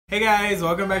Hey guys,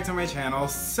 welcome back to my channel.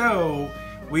 So,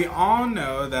 we all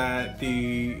know that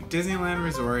the Disneyland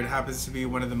Resort happens to be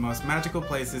one of the most magical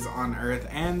places on Earth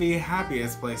and the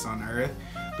happiest place on Earth.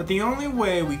 But the only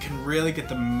way we can really get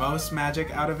the most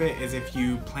magic out of it is if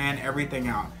you plan everything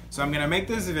out. So I'm gonna make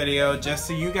this video just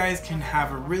so you guys can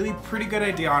have a really pretty good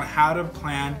idea on how to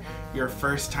plan your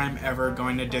first time ever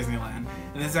going to Disneyland.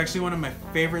 And it's actually one of my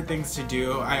favorite things to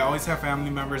do. I always have family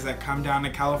members that come down to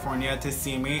California to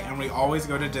see me, and we always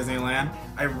go to Disneyland.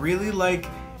 I really like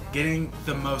getting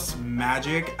the most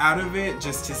magic out of it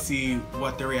just to see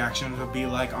what the reaction will be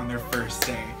like on their first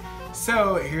day.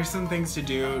 So here's some things to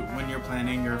do when you're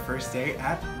planning your first day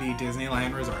at the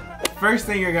Disneyland Resort. First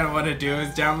thing you're gonna want to do is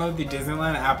download the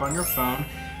Disneyland app on your phone.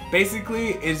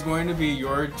 Basically, it's going to be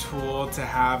your tool to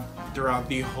have throughout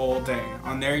the whole day.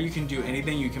 On there you can do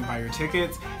anything. You can buy your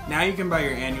tickets, now you can buy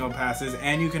your annual passes,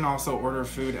 and you can also order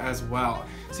food as well.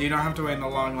 So you don't have to wait in the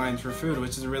long lines for food,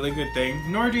 which is a really good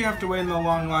thing, nor do you have to wait in the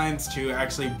long lines to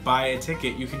actually buy a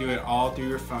ticket. You can do it all through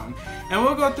your phone. And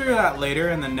we'll go through that later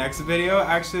in the next video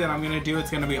actually that I'm going to do.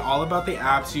 It's going to be all about the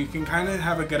app, so you can kind of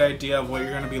have a good idea of what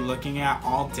you're going to be looking at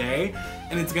all day.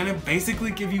 And it's going to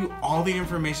basically give you all the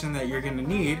information that you're going to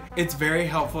need. It's very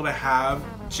helpful to have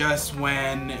just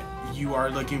when you are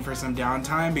looking for some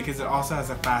downtime, because it also has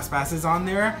a fast passes on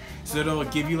there, so it'll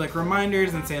give you like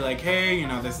reminders and say like, hey, you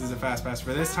know, this is a fast pass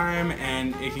for this time,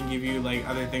 and it can give you like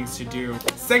other things to do.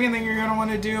 Second thing you're gonna want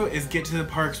to do is get to the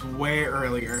parks way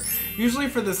earlier. Usually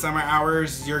for the summer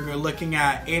hours you're looking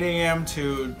at 8 a.m.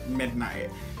 to midnight.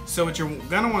 So what you're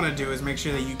gonna want to do is make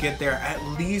sure that you get there at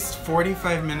least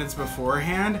 45 minutes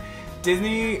beforehand.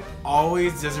 Disney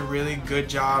always does a really good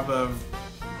job of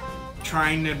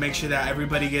trying to make sure that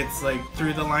everybody gets like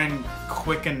through the line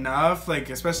quick enough,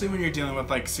 like especially when you're dealing with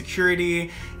like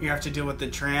security, you have to deal with the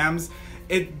trams.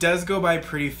 It does go by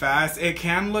pretty fast. It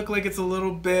can look like it's a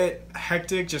little bit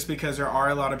hectic just because there are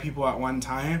a lot of people at one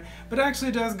time, but it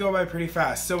actually does go by pretty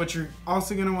fast. So what you're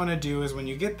also going to want to do is when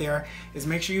you get there is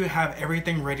make sure you have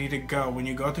everything ready to go. When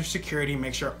you go through security,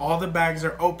 make sure all the bags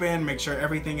are open, make sure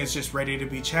everything is just ready to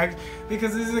be checked,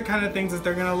 because these are the kind of things that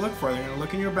they're going to look for. They're going to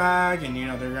look in your bag, and you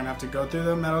know, they're going to have to go through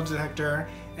the metal detector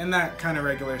and that kind of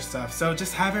regular stuff. So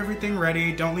just have everything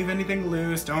ready. Don't leave anything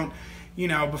loose. Don't, you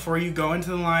know, before you go into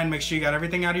the line, make sure you got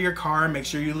everything out of your car. Make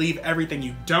sure you leave everything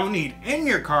you don't need in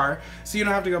your car so you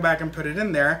don't have to go back and put it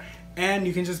in there, and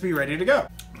you can just be ready to go.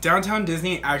 Downtown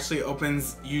Disney actually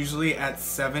opens usually at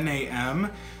 7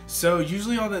 a.m. So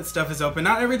usually all that stuff is open.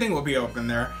 Not everything will be open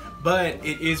there, but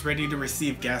it is ready to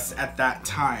receive guests at that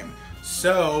time.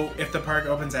 So if the park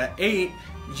opens at 8,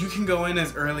 you can go in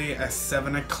as early as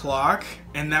 7 o'clock,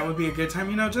 and that would be a good time,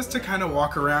 you know, just to kind of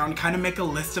walk around, kind of make a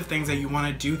list of things that you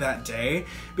want to do that day,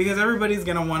 because everybody's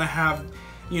going to want to have,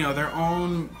 you know, their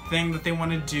own thing that they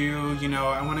want to do. You know,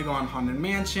 I want to go on Haunted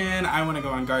Mansion, I want to go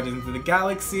on Guardians of the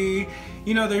Galaxy.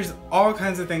 You know, there's all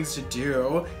kinds of things to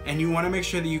do, and you want to make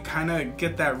sure that you kind of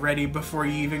get that ready before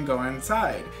you even go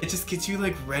inside. It just gets you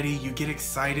like ready, you get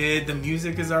excited, the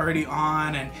music is already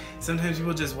on, and sometimes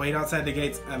people just wait outside the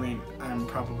gates. I mean, I'm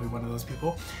probably one of those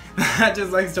people that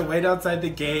just likes to wait outside the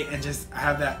gate and just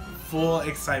have that full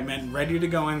excitement, ready to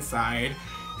go inside.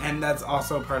 And that's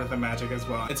also part of the magic as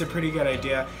well. It's a pretty good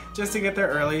idea just to get there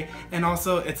early, and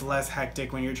also it's less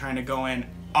hectic when you're trying to go in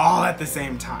all at the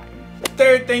same time.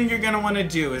 Third thing you're gonna wanna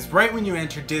do is right when you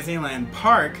enter Disneyland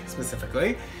Park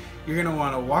specifically, you're gonna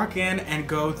wanna walk in and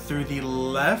go through the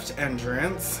left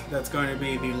entrance. That's going to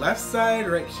be the left side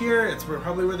right here. It's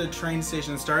probably where the train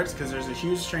station starts, because there's a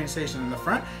huge train station in the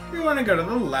front. You wanna go to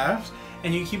the left,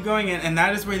 and you keep going in, and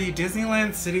that is where the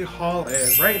Disneyland City Hall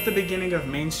is, right at the beginning of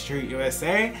Main Street,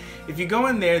 USA. If you go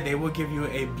in there, they will give you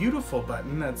a beautiful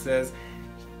button that says,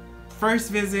 first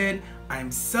visit,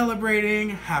 I'm celebrating,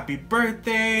 happy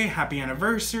birthday, happy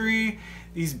anniversary.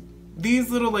 These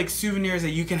little like souvenirs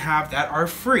that you can have that are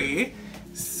free,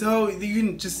 so you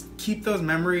can just keep those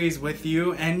memories with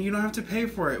you and you don't have to pay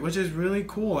for it, which is really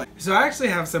cool. So I actually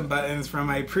have some buttons from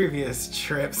my previous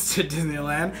trips to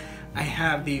Disneyland. I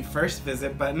have the first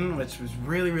visit button, which was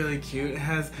really cute. It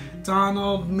has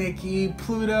Donald, Mickey,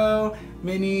 Pluto,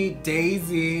 Minnie,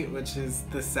 Daisy, which is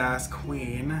the Sass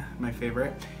Queen, my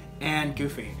favorite, and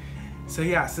Goofy. So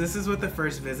yeah, so this is what the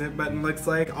first visit button looks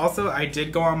like. Also, I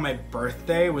did go on my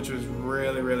birthday, which was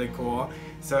really cool.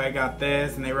 So I got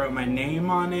this, and they wrote my name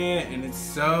on it, and it's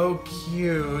so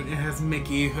cute. It has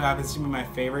Mickey, who happens to be my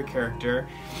favorite character,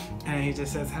 and he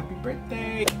just says happy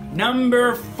birthday.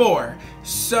 Number 4.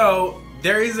 So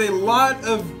there is a lot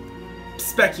of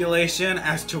speculation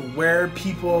as to where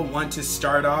people want to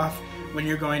start off when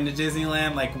you're going to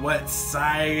Disneyland, like what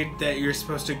side that you're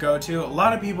supposed to go to. A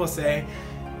lot of people say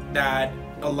that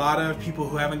a lot of people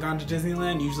who haven't gone to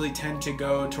Disneyland usually tend to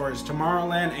go towards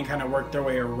Tomorrowland and kind of work their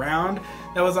way around.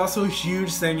 That was also a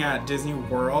huge thing at Disney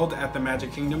World at the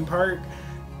Magic Kingdom Park.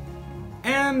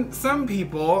 And some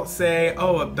people say,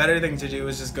 oh, a better thing to do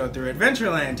is just go through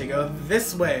Adventureland, to go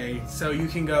this way, so you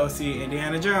can go see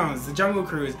Indiana Jones, the Jungle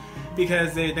Cruise,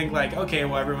 because they think like, okay,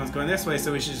 well, everyone's going this way,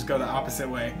 so we should just go the opposite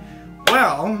way.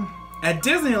 Well, at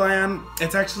Disneyland,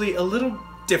 it's actually a little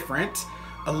different.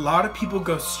 A lot of people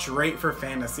go straight for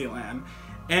Fantasyland,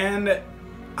 and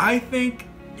I think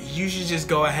you should just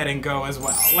go ahead and go as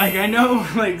well. Like, I know,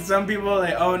 like, some people are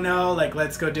like, oh no, like,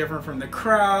 let's go different from the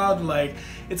crowd, like,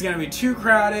 it's gonna be too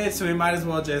crowded, so we might as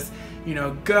well just, you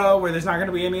know, go where there's not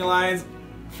gonna be any lines.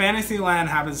 Fantasyland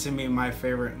happens to be my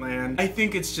favorite land. I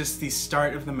think it's just the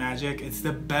start of the magic. It's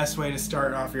the best way to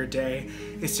start off your day,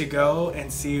 is to go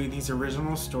and see these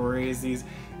original stories, these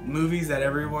movies that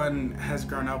everyone has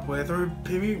grown up with, or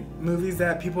maybe movies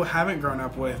that people haven't grown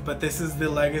up with, but this is the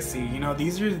legacy. You know,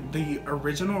 these are the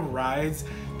original rides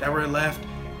that were left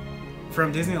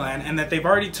from Disneyland and that they've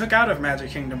already took out of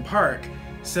Magic Kingdom Park.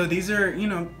 So these are, you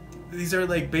know, these are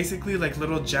like basically like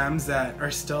little gems that are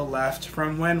still left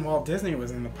from when Walt Disney was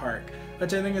in the park,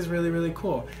 which I think is really, really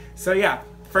cool. So yeah,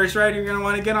 first ride you're gonna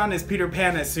want to get on is Peter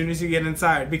Pan as soon as you get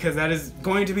inside, because that is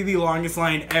going to be the longest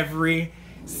line every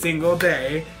single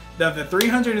day. Of the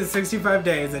 365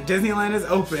 days that Disneyland is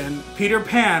open, Peter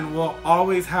Pan will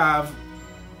always have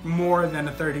more than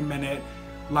a 30-minute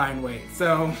line wait.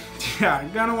 So yeah,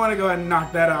 gonna want to go ahead and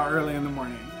knock that out early in the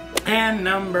morning. And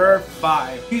number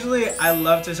 5. Usually I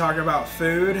love to talk about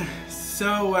food,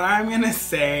 so what I'm gonna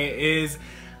say is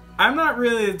I'm not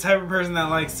really the type of person that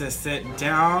likes to sit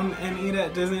down and eat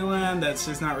at Disneyland. That's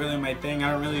just not really my thing.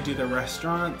 I don't really do the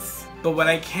restaurants. But what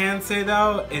I can say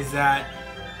though is that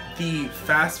the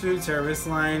fast food service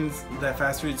lines, the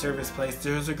fast food service place,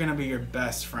 those are gonna be your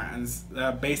best friends.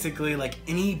 Basically, like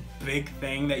any big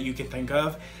thing that you can think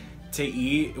of to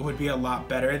eat would be a lot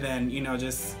better than, you know,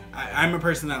 just, I'm a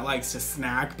person that likes to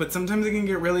snack, but sometimes it can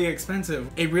get really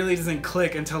expensive. It really doesn't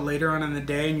click until later on in the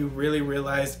day and you really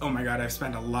realize, oh my god, I've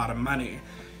spent a lot of money.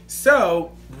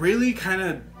 So really kind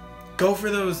of go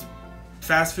for those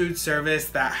fast food service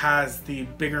that has the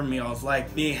bigger meals,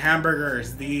 like the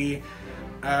hamburgers, the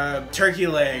turkey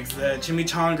legs, the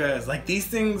chimichangas. Like, these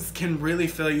things can really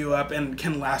fill you up and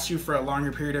can last you for a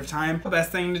longer period of time. The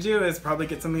best thing to do is probably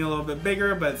get something a little bit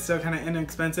bigger but still kind of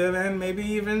inexpensive, and maybe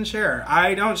even share.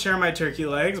 I don't share my turkey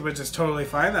legs, which is totally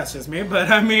fine, that's just me, but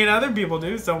I mean other people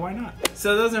do, so why not?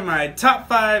 So those are my top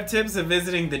 5 tips of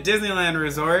visiting the Disneyland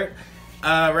Resort.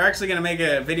 We're actually going to make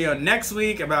a video next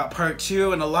week about part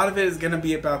 2, and a lot of it is going to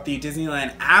be about the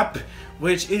Disneyland app,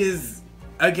 which is,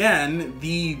 again,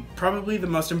 probably the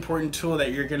most important tool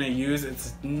that you're gonna use.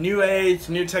 It's new age,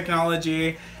 new technology.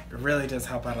 It really does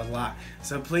help out a lot.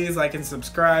 So please like and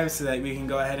subscribe so that we can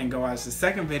go ahead and go watch the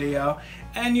second video,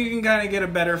 and you can kind of get a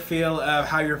better feel of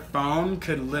how your phone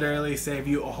could literally save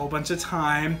you a whole bunch of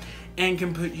time and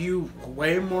can put you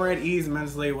way more at ease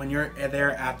mentally when you're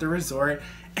there at the resort,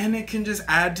 and it can just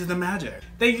add to the magic.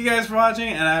 Thank you guys for watching,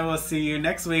 and I will see you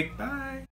next week. Bye!